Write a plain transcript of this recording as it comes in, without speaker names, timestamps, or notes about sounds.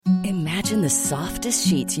Imagine the softest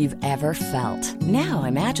sheets you've ever felt. Now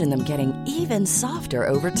imagine them getting even softer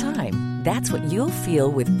over time. That's what you'll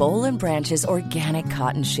feel with Boll & Branch's organic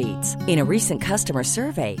cotton sheets. In a recent customer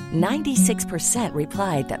survey, 96%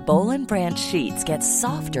 replied that Boll & Branch sheets get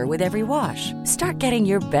softer with every wash. Start getting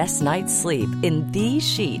your best night's sleep in these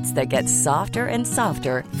sheets that get softer and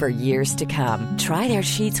softer for years to come. Try their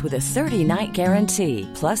sheets with a 30-night guarantee.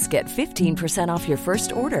 Plus, get 15% off your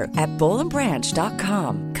first order at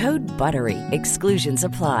bollandbranch.com. Code BUTTERY. Exclusions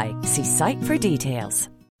apply. See site for details.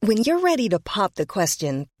 When you're ready to pop the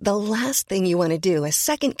question, the last thing you want to do is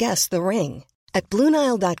second-guess the ring. At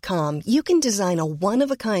BlueNile.com, you can design a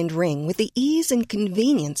one-of-a-kind ring with the ease and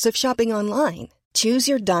convenience of shopping online. Choose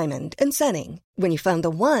your diamond and setting. When you find the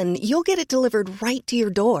one, you'll get it delivered right to your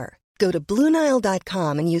door. Go to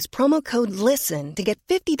BlueNile.com and use promo code LISTEN to get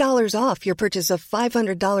 $50 off your purchase of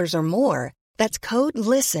 $500 or more. That's code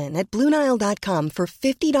LISTEN at BlueNile.com for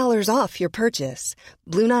 $50 off your purchase.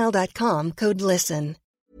 BlueNile.com, code LISTEN.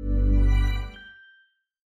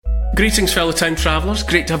 Greetings, fellow time travellers.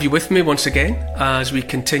 Great to have you with me once again as we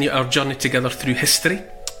continue our journey together through history,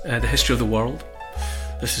 the history of the world.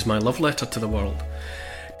 This is my love letter to the world.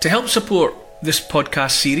 To help support this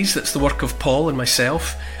podcast series that's the work of Paul and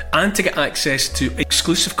myself, and to get access to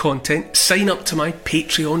exclusive content, sign up to my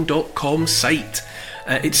patreon.com site.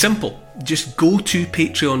 It's simple. Just go to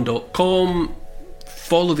patreon.com,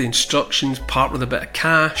 follow the instructions, part with a bit of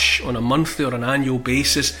cash on a monthly or an annual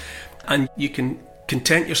basis, and you can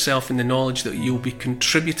content yourself in the knowledge that you'll be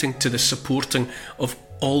contributing to the supporting of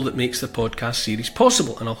all that makes the podcast series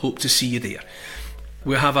possible, and I'll hope to see you there.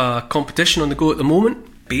 We have a competition on the go at the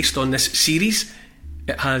moment based on this series.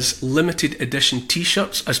 It has limited edition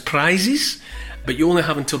t-shirts as prizes, but you only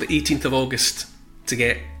have until the 18th of August to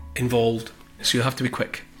get involved, so you'll have to be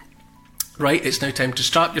quick. Right, it's now time to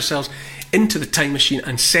strap yourselves into the time machine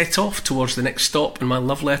and set off towards the next stop in my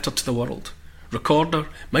love letter to the world. Recorder,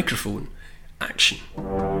 microphone, action.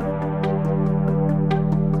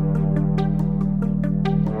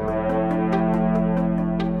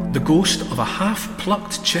 The ghost of a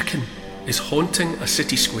half-plucked chicken is haunting a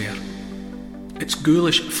city square. Its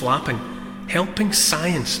ghoulish flapping helping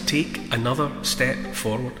science take another step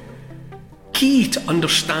forward. Key to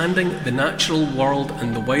understanding the natural world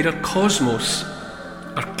and the wider cosmos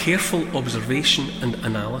are careful observation and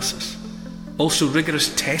analysis, also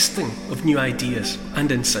rigorous testing of new ideas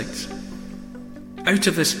and insights. Out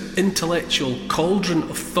of this intellectual cauldron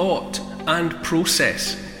of thought and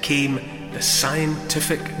process came the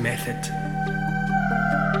scientific method.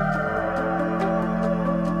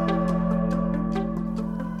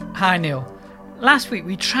 Hi Neil. Last week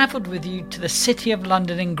we travelled with you to the City of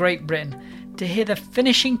London in Great Britain to hear the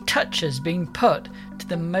finishing touches being put to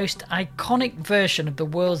the most iconic version of the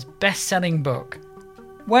world's best-selling book.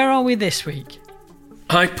 Where are we this week?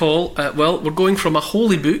 Hi Paul. Well, we're going from a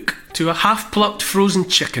holy book to a half-plucked frozen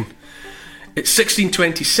chicken. It's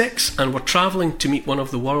 1626 and we're travelling to meet one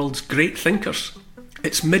of the world's great thinkers.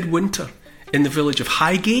 It's midwinter in the village of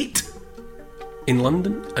Highgate in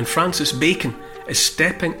London, and Francis Bacon is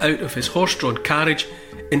stepping out of his horse-drawn carriage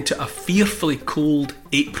into a fearfully cold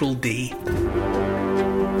April day.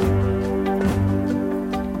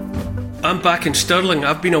 I'm back in Stirling.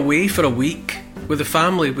 I've been away for a week with the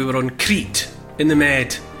family. We were on Crete in the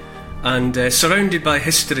Med and surrounded by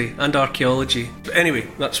history and archaeology. But anyway,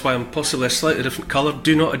 that's why I'm possibly a slightly different colour.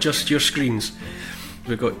 Do not adjust your screens.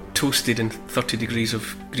 We got toasted in 30 degrees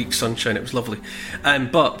of Greek sunshine. It was lovely.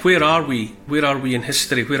 But where are we? Where are we in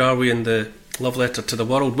history? Where are we in the love letter to the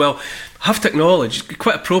world? Well, I have to acknowledge,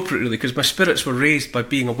 quite appropriate really, because my spirits were raised by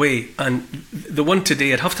being away, and the one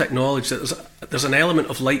today, I'd have to acknowledge that there's an element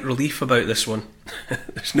of light relief about this one.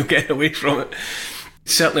 There's no getting away from it.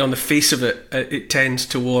 Certainly on the face of it, it tends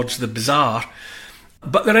towards the bizarre,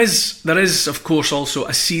 but there is of course also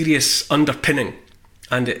a serious underpinning,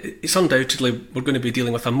 and it's undoubtedly we're going to be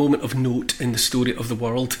dealing with a moment of note in the story of the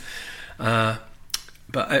world.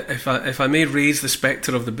 But if I may raise the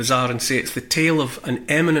spectre of the bizarre and say it's the tale of an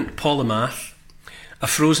eminent polymath, a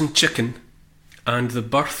frozen chicken, and the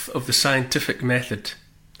birth of the scientific method.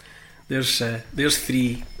 There's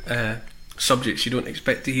three subjects you don't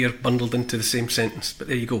expect to hear bundled into the same sentence, but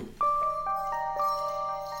there you go.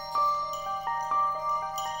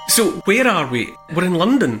 So where are we? We're in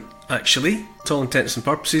London, actually, to all intents and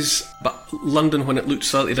purposes, but London when it looked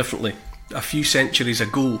slightly differently a few centuries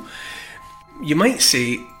ago. You might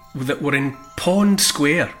say that we're in Pond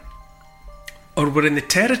Square, or we're in the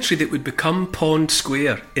territory that would become Pond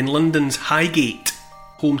Square in London's Highgate,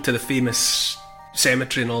 home to the famous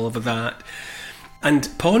cemetery and all of that. And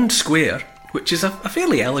Pond Square, which is a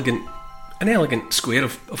fairly elegant an elegant square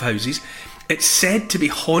of houses. It's said to be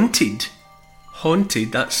haunted.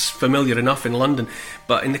 Haunted, that's familiar enough in London,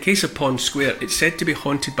 but in the case of Pond Square, it's said to be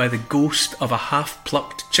haunted by the ghost of a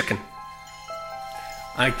half-plucked chicken.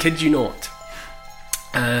 I kid you not.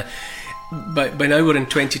 But by now we're in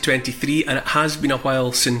 2023, and it has been a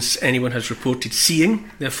while since anyone has reported seeing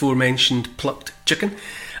the aforementioned plucked chicken.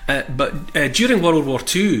 But during World War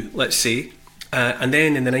II, let's say, and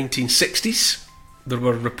then in the 1960s, there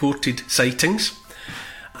were reported sightings.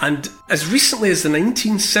 And as recently as the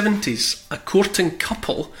 1970s, a courting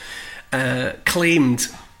couple claimed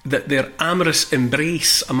that their amorous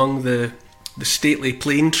embrace among the stately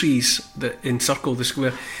plane trees that encircle the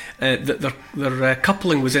square, that their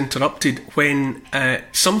coupling was interrupted when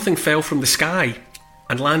something fell from the sky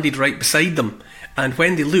and landed right beside them. And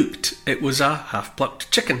when they looked, it was a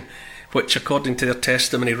half-plucked chicken, which, according to their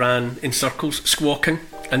testimony, ran in circles, squawking,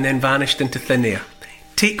 and then vanished into thin air.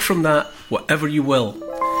 Take from that whatever you will.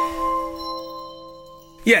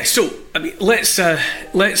 Yeah, so I mean, let's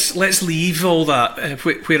leave all that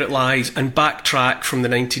where it lies and backtrack from the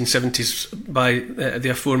 1970s by the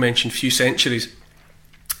aforementioned few centuries.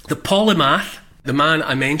 The polymath, the man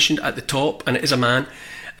I mentioned at the top, and it is a man.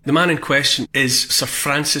 The man in question is Sir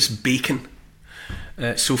Francis Bacon.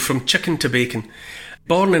 So from chicken to bacon.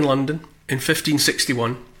 Born in London in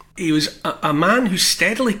 1561, he was a man who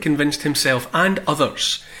steadily convinced himself and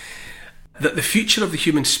others that the future of the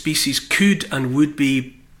human species could and would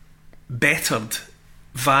be bettered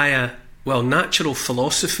via, well, natural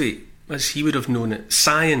philosophy, as he would have known it,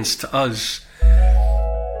 science to us.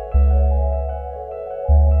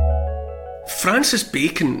 Francis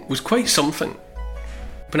Bacon was quite something.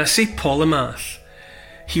 When I say polymath,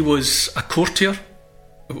 he was a courtier,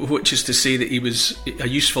 which is to say that he was a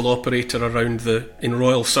useful operator in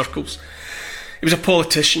royal circles. He was a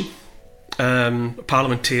politician, a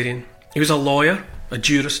parliamentarian. He was a lawyer, a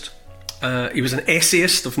jurist. He was an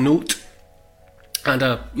essayist of note and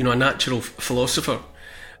a natural philosopher.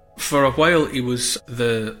 For a while, he was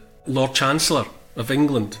the Lord Chancellor of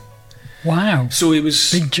England. Wow! So he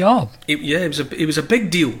was big job. It was a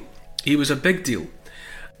big deal. He was a big deal,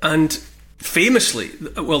 and famously,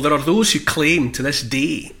 well, there are those who claim to this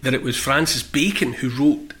day that it was Francis Bacon who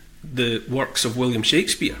wrote the works of William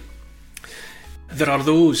Shakespeare. There are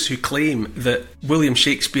those who claim that William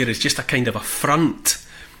Shakespeare is just a kind of a front,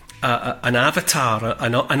 an avatar,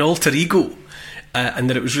 an alter ego, and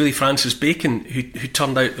that it was really Francis Bacon who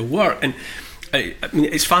turned out the work. And I mean,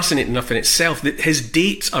 it's fascinating enough in itself that his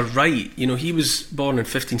dates are right. He was born in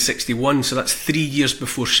 1561, so that's 3 years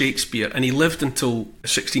before Shakespeare, and he lived until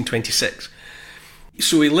 1626.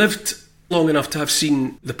 So he lived long enough to have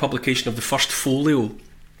seen the publication of the first folio.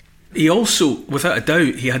 He also, without a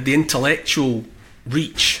doubt, he had the intellectual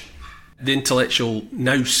reach, the intellectual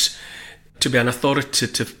nous to be an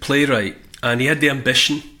authoritative playwright, and he had the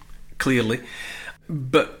ambition, clearly,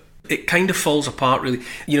 but it kind of falls apart, really.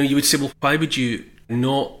 You would say, well, why would you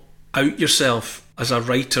not out yourself as a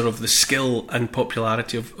writer of the skill and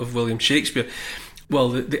popularity of William Shakespeare? Well,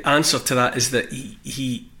 the answer to that is that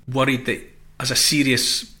he worried that as a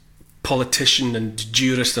serious politician and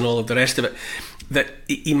jurist and all of the rest of it, that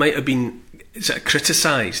he might have been sort of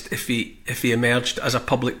criticised if he emerged as a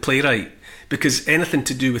public playwright, because anything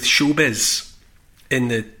to do with showbiz in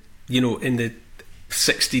the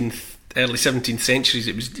 16th, early 17th centuries,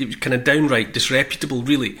 it was kind of downright disreputable,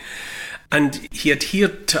 really. And he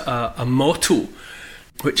adhered to a motto,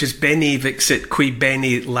 which is bene vixit qui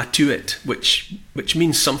bene latuit, which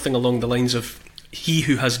means something along the lines of he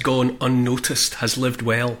who has gone unnoticed has lived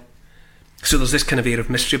well. So there's this kind of air of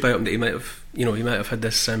mystery about him that he might have had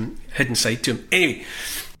this hidden side to him. Anyway,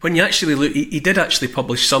 when you actually look, he did actually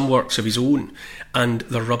publish some works of his own, and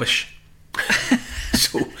they're rubbish.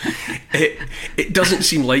 So it doesn't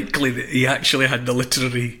seem likely that he actually had the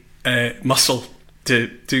literary muscle to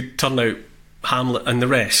turn out Hamlet and the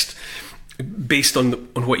rest, based on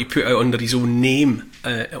what he put out under his own name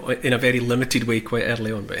in a very limited way quite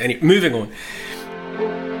early on. But anyway, moving on.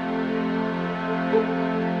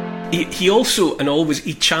 He also and always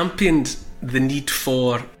he championed the need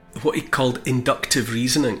for what he called inductive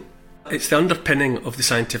reasoning. It's the underpinning of the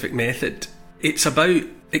scientific method. It's about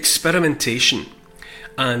experimentation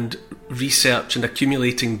and research and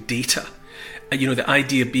accumulating data. The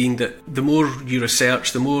idea being that the more you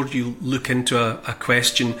research, the more you look into a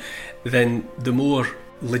question, then the more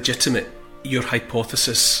legitimate your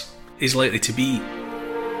hypothesis is likely to be.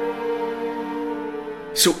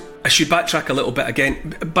 So I should backtrack a little bit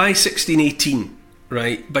again. By 1618,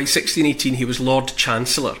 right? By 1618 he was Lord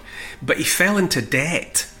Chancellor, but he fell into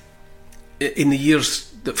debt in the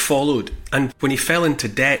years that followed. And when he fell into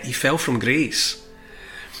debt, he fell from grace.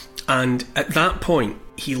 And at that point,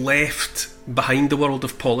 he left behind the world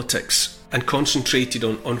of politics and concentrated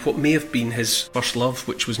on what may have been his first love,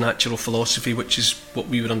 which was natural philosophy, which is what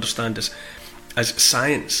we would understand as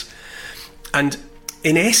science. And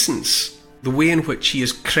in essence, the way in which he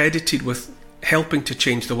is credited with helping to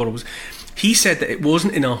change the world was, he said that it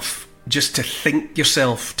wasn't enough just to think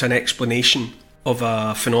yourself to an explanation of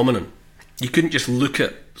a phenomenon. You couldn't just look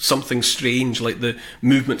at something strange like the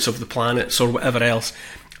movements of the planets or whatever else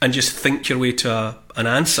and just think your way to an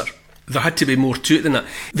answer. There had to be more to it than that.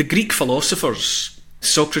 The Greek philosophers,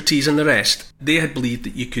 Socrates and the rest, they had believed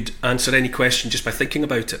that you could answer any question just by thinking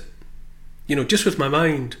about it. Just with my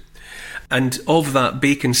mind. And of that,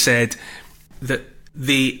 Bacon said that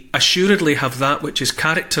they assuredly have that which is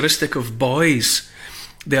characteristic of boys.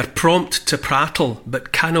 They are prompt to prattle,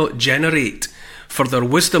 but cannot generate, for their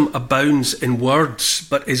wisdom abounds in words,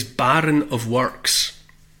 but is barren of works.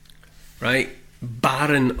 Right?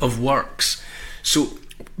 Barren of works. So,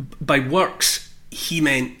 by works, he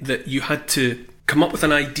meant that you had to come up with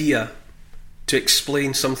an idea to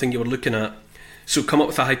explain something you were looking at. So come up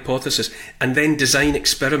with a hypothesis and then design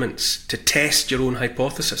experiments to test your own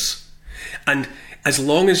hypothesis. And as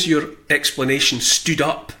long as your explanation stood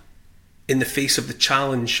up in the face of the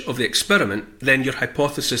challenge of the experiment, then your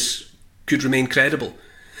hypothesis could remain credible.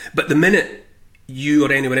 But the minute you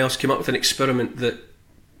or anyone else came up with an experiment that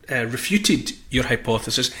refuted your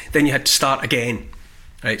hypothesis, then you had to start again.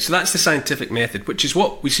 Right, so that's the scientific method, which is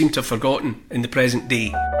what we seem to have forgotten in the present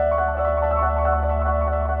day.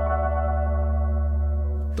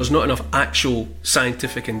 There's not enough actual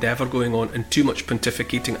scientific endeavour going on and too much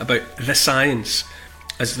pontificating about the science,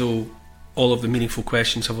 as though all of the meaningful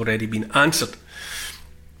questions have already been answered.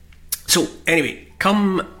 So anyway,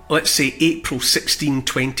 come, let's say, April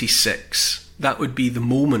 1626, that would be the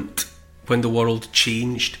moment when the world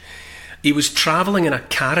changed. He was travelling in a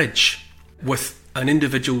carriage with an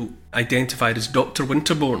individual identified as Dr.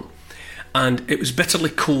 Winterbourne, and it was bitterly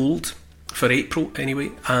cold for April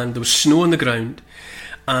anyway, and there was snow on the ground,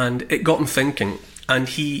 and it got him thinking, and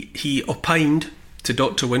he opined to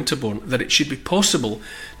Dr. Winterbourne that it should be possible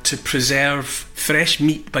to preserve fresh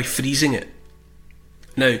meat by freezing it.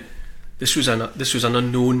 Now, this was an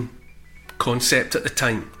unknown concept at the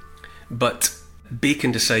time, but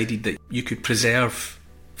Bacon decided that you could preserve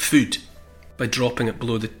food by dropping it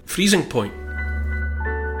below the freezing point.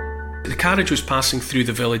 The carriage was passing through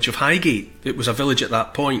the village of Highgate. It was a village at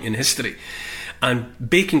that point in history. And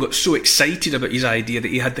Bacon got so excited about his idea that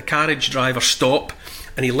he had the carriage driver stop,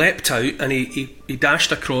 and he leapt out and he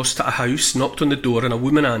dashed across to a house, knocked on the door, and a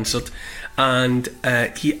woman answered. And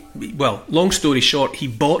long story short, he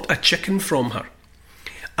bought a chicken from her,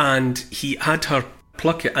 and he had her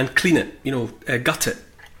pluck it and clean it, gut it.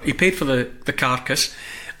 He paid for the carcass,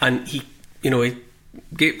 and he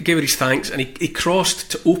gave her his thanks, and he crossed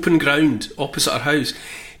to open ground opposite her house,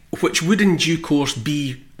 which would in due course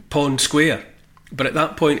be Pond Square, but at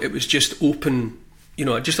that point it was just open,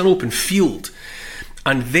 just an open field.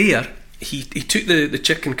 And there he took the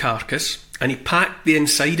chicken carcass and he packed the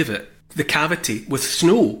inside of it, the cavity, with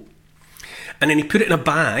snow, and then he put it in a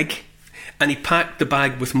bag, and he packed the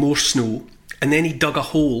bag with more snow, and then he dug a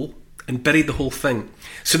hole and buried the whole thing.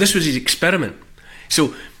 So this was his experiment.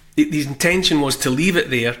 So his intention was to leave it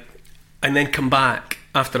there and then come back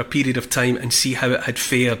after a period of time and see how it had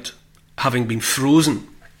fared, having been frozen.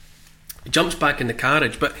 He jumps back in the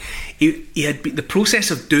carriage, but he had been, the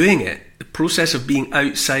process of doing it, the process of being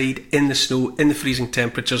outside in the snow, in the freezing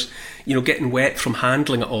temperatures, getting wet from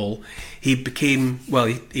handling it all, he became,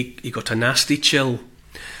 he got a nasty chill,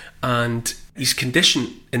 and his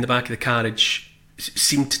condition in the back of the carriage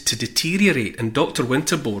seemed to deteriorate, and Dr.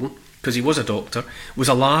 Winterbourne, because he was a doctor, was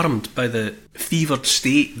alarmed by the fevered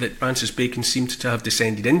state that Francis Bacon seemed to have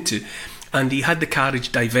descended into, and he had the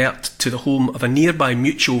carriage divert to the home of a nearby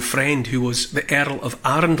mutual friend who was the Earl of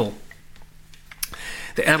Arundel.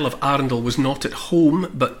 The Earl of Arundel was not at home,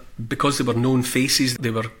 but because they were known faces,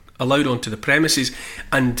 they were allowed onto the premises,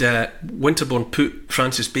 and Winterbourne put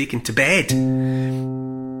Francis Bacon to bed.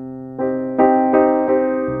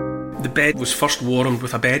 The bed was first warmed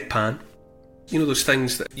with a bedpan. Those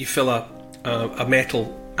things that you fill a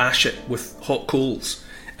metal ashet with hot coals,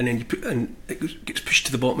 and then it gets pushed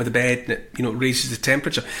to the bottom of the bed, and it raises the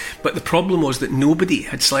temperature. But the problem was that nobody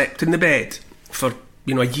had slept in the bed for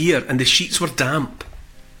a year, and the sheets were damp.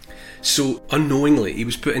 So unknowingly, he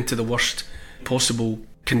was put into the worst possible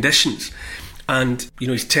conditions, and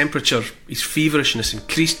his temperature, his feverishness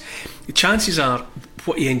increased. The chances are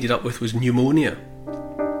what he ended up with was pneumonia.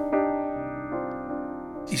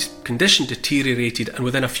 his condition deteriorated, and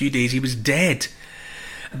within a few days he was dead.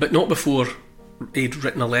 But not before he'd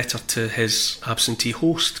written a letter to his absentee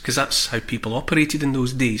host, because that's how people operated in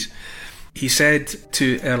those days. He said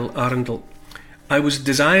to Earl Arundel, "I was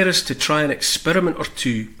desirous to try an experiment or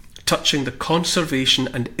two touching the conservation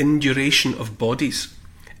and induration of bodies.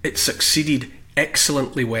 It succeeded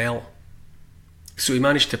excellently well." So he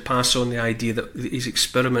managed to pass on the idea that his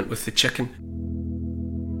experiment with the chicken.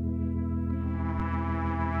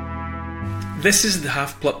 This is the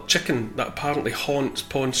half-plucked chicken that apparently haunts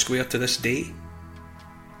Pond Square to this day.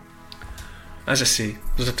 As I say,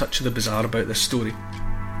 there's a touch of the bizarre about this story.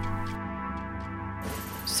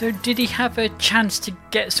 So did he have a chance to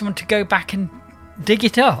get someone to go back and dig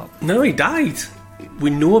it up? No, he died.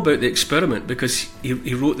 We know about the experiment because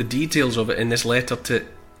he wrote the details of it in this letter to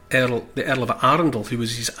the Earl of Arundel, who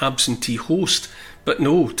was his absentee host. But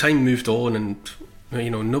no, time moved on, and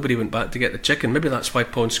nobody went back to get the chicken. Maybe that's why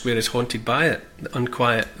Pond Square is haunted by it,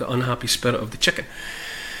 the unhappy spirit of the chicken.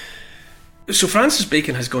 So Francis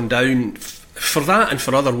Bacon has gone down for that and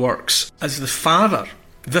for other works as the father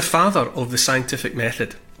of the scientific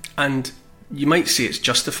method. And you might say it's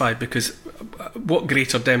justified, because what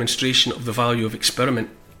greater demonstration of the value of experiment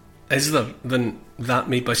is there than that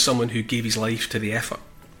made by someone who gave his life to the effort,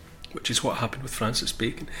 which is what happened with Francis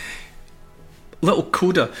Bacon. Little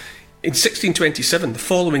coda, in 1627, the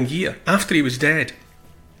following year, after he was dead,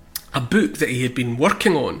 a book that he had been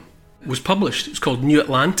working on was published. It was called New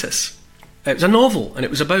Atlantis. It was a novel, and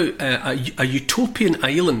it was about a utopian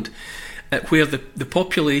island where the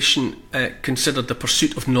population considered the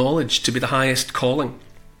pursuit of knowledge to be the highest calling.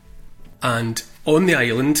 And on the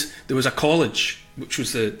island there was a college, which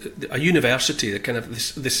was a university, the kind of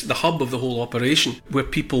the hub of the whole operation, where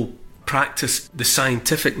people practiced the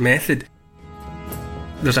scientific method.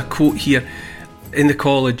 There's a quote here: in the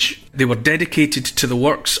college they were dedicated to the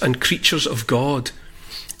works and creatures of God.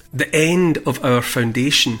 The end of our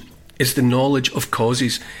foundation is the knowledge of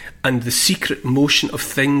causes and the secret motion of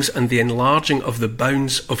things and the enlarging of the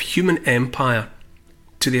bounds of human empire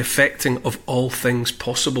to the effecting of all things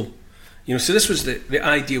possible. So this was the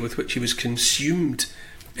idea with which he was consumed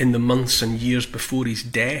in the months and years before his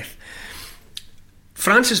death.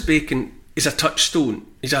 Francis Bacon is a touchstone.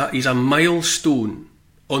 He's a milestone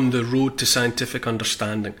on the road to scientific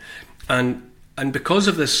understanding. And because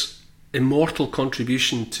of this immortal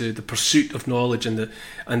contribution to the pursuit of knowledge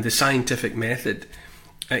and the scientific method,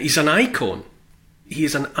 he's an icon. He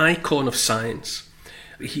is an icon of science.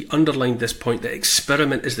 He underlined this point, that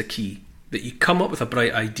experiment is the key, that you come up with a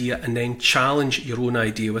bright idea and then challenge your own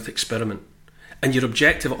idea with experiment. And your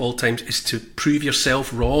objective at all times is to prove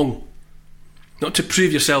yourself wrong, not to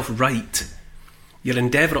prove yourself right. Your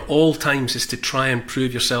endeavour at all times is to try and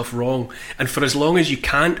prove yourself wrong. And for as long as you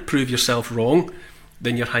can't prove yourself wrong,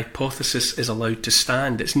 then your hypothesis is allowed to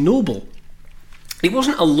stand. It's noble. He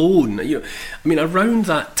wasn't alone. Around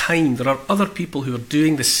that time, there are other people who are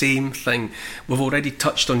doing the same thing. We've already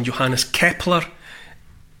touched on Johannes Kepler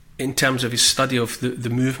in terms of his study of the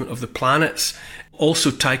movement of the planets.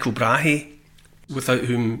 Also Tycho Brahe, without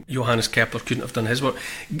whom Johannes Kepler couldn't have done his work.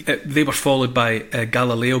 They were followed by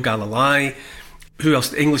Galileo Galilei. Who else?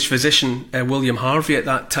 The English physician William Harvey at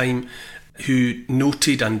that time, who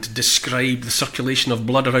noted and described the circulation of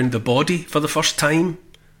blood around the body for the first time.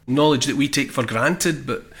 Knowledge that we take for granted,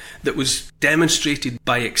 but that was demonstrated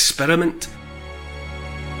by experiment.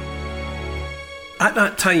 At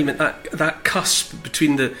that time, at that cusp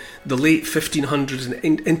between the late 1500s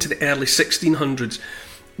and into the early 1600s,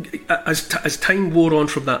 as time wore on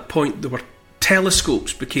from that point, there were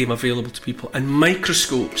telescopes became available to people, and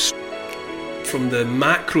microscopes. From the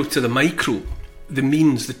macro to the micro, the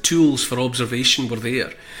means, the tools for observation were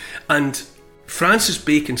there. And Francis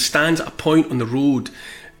Bacon stands at a point on the road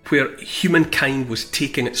where humankind was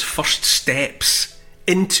taking its first steps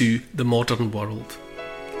into the modern world.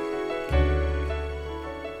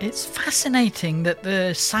 It's fascinating that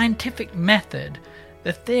the scientific method,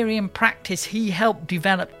 the theory and practice he helped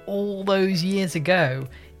develop all those years ago,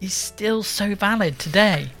 is still so valid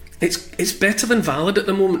today. It's better than valid at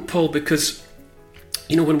the moment, Paul, because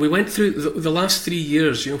when we went through the last 3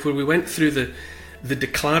 years, where we went through the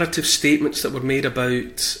declarative statements that were made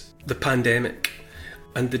about the pandemic,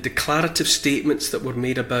 and the declarative statements that were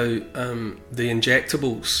made about the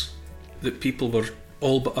injectables that people were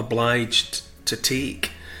all but obliged to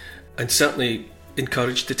take, and certainly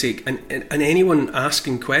encouraged to take, and anyone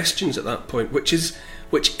asking questions at that point, which is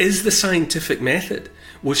the scientific method,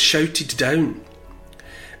 was shouted down.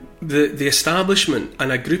 The establishment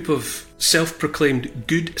and a group of self-proclaimed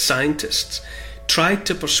good scientists tried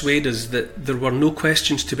to persuade us that there were no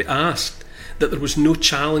questions to be asked, that there was no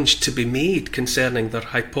challenge to be made concerning their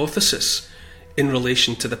hypothesis in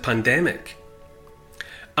relation to the pandemic.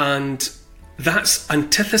 And that's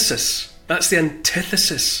antithesis. That's the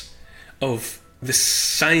antithesis of the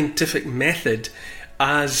scientific method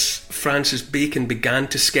as Francis Bacon began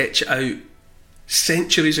to sketch it out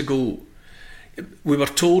centuries ago. We were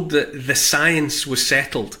told that the science was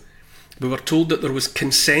settled. We were told that there was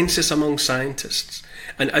consensus among scientists.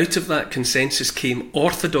 And out of that consensus came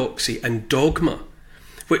orthodoxy and dogma,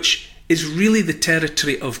 which is really the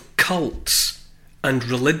territory of cults and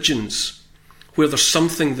religions, where there's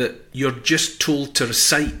something that you're just told to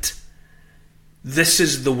recite. This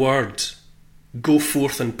is the word. Go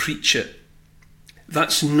forth and preach it.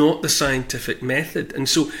 That's not the scientific method. And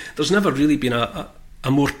so there's never really been a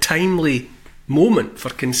more timely moment for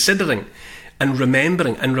considering and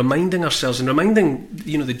remembering and reminding ourselves and reminding,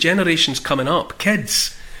 the generations coming up,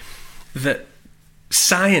 kids, that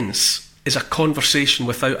science is a conversation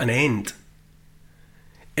without an end.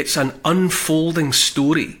 It's an unfolding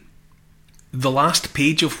story, the last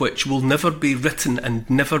page of which will never be written and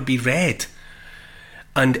never be read.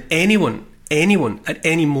 And anyone at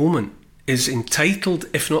any moment is entitled,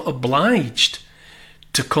 if not obliged,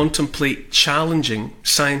 to contemplate challenging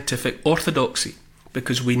scientific orthodoxy,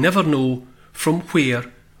 because we never know from where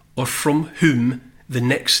or from whom the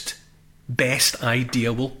next best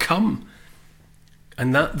idea will come.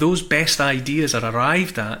 And that those best ideas are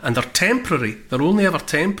arrived at, and they're temporary, they're only ever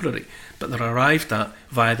temporary, but they're arrived at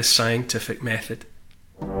via the scientific method.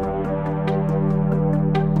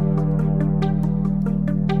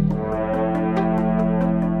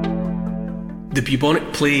 The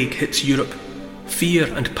bubonic plague hits Europe.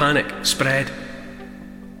 Fear and panic spread.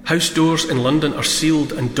 House doors in London are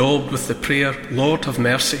sealed and daubed with the prayer, Lord have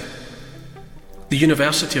mercy. The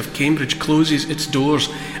University of Cambridge closes its doors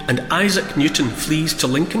and Isaac Newton flees to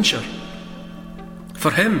Lincolnshire.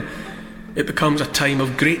 For him, it becomes a time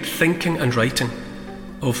of great thinking and writing,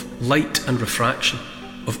 of light and refraction,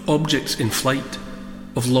 of objects in flight,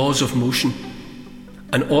 of laws of motion,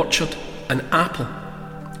 an orchard, an apple,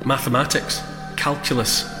 mathematics,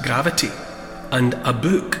 calculus, gravity, and a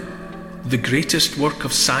book, the greatest work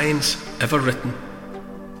of science ever written.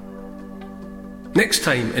 Next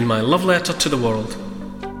time in my love letter to the world.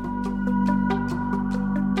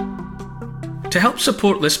 To help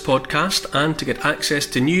support this podcast and to get access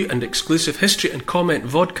to new and exclusive history and comment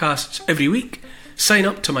vodcasts every week, sign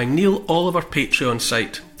up to my Neil Oliver Patreon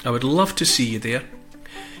site. I would love to see you there.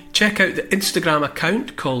 Check out the Instagram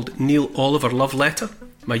account called Neil Oliver Love Letter,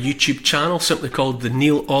 my YouTube channel simply called the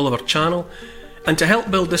Neil Oliver Channel, and to help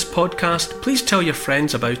build this podcast, please tell your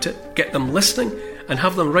friends about it, get them listening, and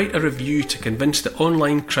have them write a review to convince the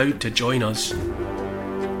online crowd to join us.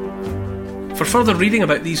 For further reading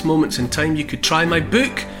about these moments in time, you could try my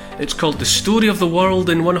book. It's called The Story of the World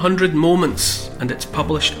in 100 Moments, and it's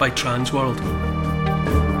published by Transworld.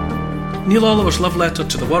 Neil Oliver's Love Letter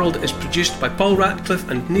to the World is produced by Paul Ratcliffe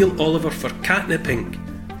and Neil Oliver for Catnip Inc.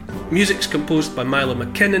 Music's composed by Milo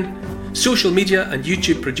McKinnon. Social media and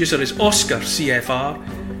YouTube producer is Oscar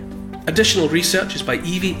CFR. Additional research is by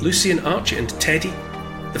Evie, Lucian, Archie and Teddy.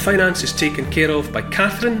 The finance is taken care of by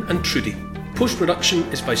Catherine and Trudy. Post-production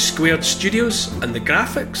is by Squared Studios and the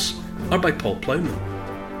graphics are by Paul Plowman.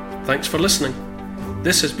 Thanks for listening.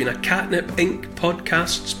 This has been a Catnip Inc.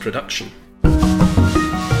 Podcasts production.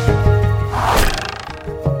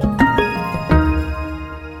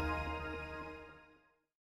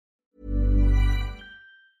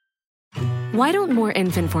 Why don't more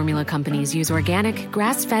infant formula companies use organic,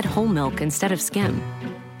 grass-fed whole milk instead of skim?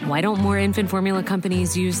 Why don't more infant formula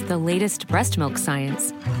companies use the latest breast milk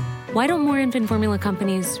science? Why don't more infant formula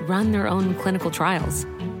companies run their own clinical trials?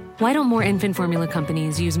 Why don't more infant formula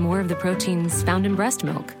companies use more of the proteins found in breast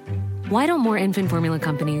milk? Why don't more infant formula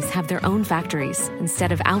companies have their own factories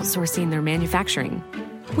instead of outsourcing their manufacturing?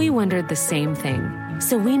 We wondered the same thing.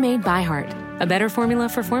 So we made ByHeart, a better formula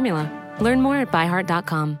for formula. Learn more at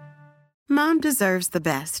byheart.com. Mom deserves the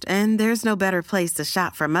best, and there's no better place to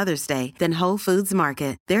shop for Mother's Day than Whole Foods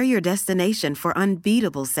Market. They're your destination for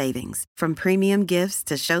unbeatable savings, from premium gifts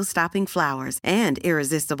to show-stopping flowers and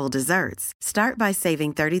irresistible desserts. Start by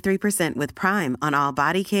saving 33% with Prime on all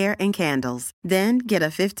body care and candles. Then get a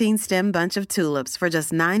 15-stem bunch of tulips for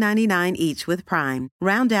just $9.99 each with Prime.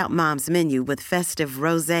 Round out Mom's menu with festive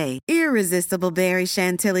rosé, irresistible berry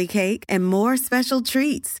chantilly cake, and more special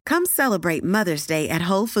treats. Come celebrate Mother's Day at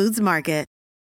Whole Foods Market.